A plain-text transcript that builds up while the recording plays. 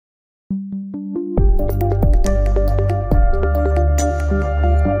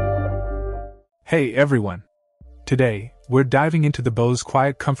Hey everyone! Today, we're diving into the Bose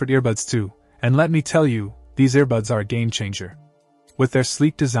QuietComfort Earbuds 2, and let me tell you, these earbuds are a game changer. With their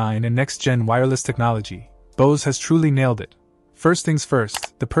sleek design and next-gen wireless technology, Bose has truly nailed it. First things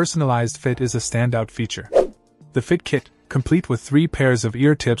first, the personalized fit is a standout feature. The Fit Kit, complete with 3 pairs of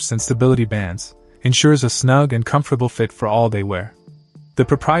ear tips and stability bands, ensures a snug and comfortable fit for all day wear. The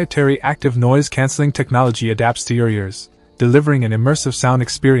proprietary active noise-canceling technology adapts to your ears, delivering an immersive sound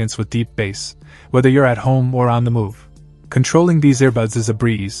experience with deep bass, whether you're at home or on the move. Controlling these earbuds is a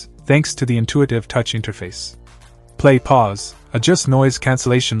breeze, thanks to the intuitive touch interface. Play, pause, adjust noise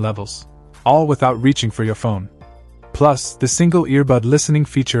cancellation levels, all without reaching for your phone. Plus, the single earbud listening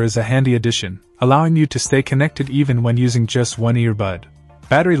feature is a handy addition, allowing you to stay connected even when using just one earbud.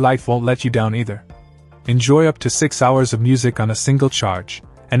 Battery life won't let you down either. Enjoy up to 6 hours of music on a single charge,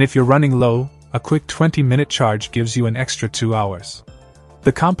 and if you're running low, a quick 20-minute charge gives you an extra 2 hours.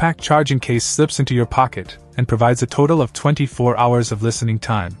 The compact charging case slips into your pocket and provides a total of 24 hours of listening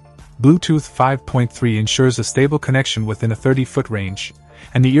time. Bluetooth 5.3 ensures a stable connection within a 30-foot range,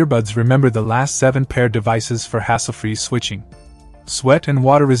 and the earbuds remember the last 7 paired devices for hassle-free switching. Sweat and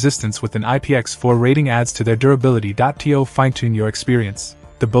water resistance with an IPX4 rating adds to their durability. To fine-tune your experience,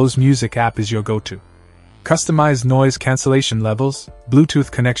 the Bose Music app is your go-to. Customize noise cancellation levels,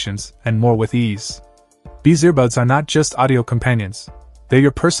 Bluetooth connections, and more with ease. These earbuds are not just audio companions. They're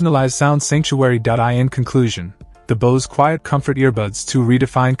your personalized sound sanctuary. In conclusion, the Bose QuietComfort Earbuds 2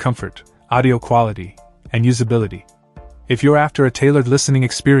 redefine comfort, audio quality, and usability. If you're after a tailored listening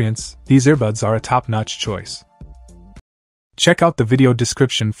experience, these earbuds are a top-notch choice. Check out the video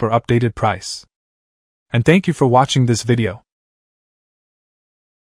description for updated price. And thank you for watching this video.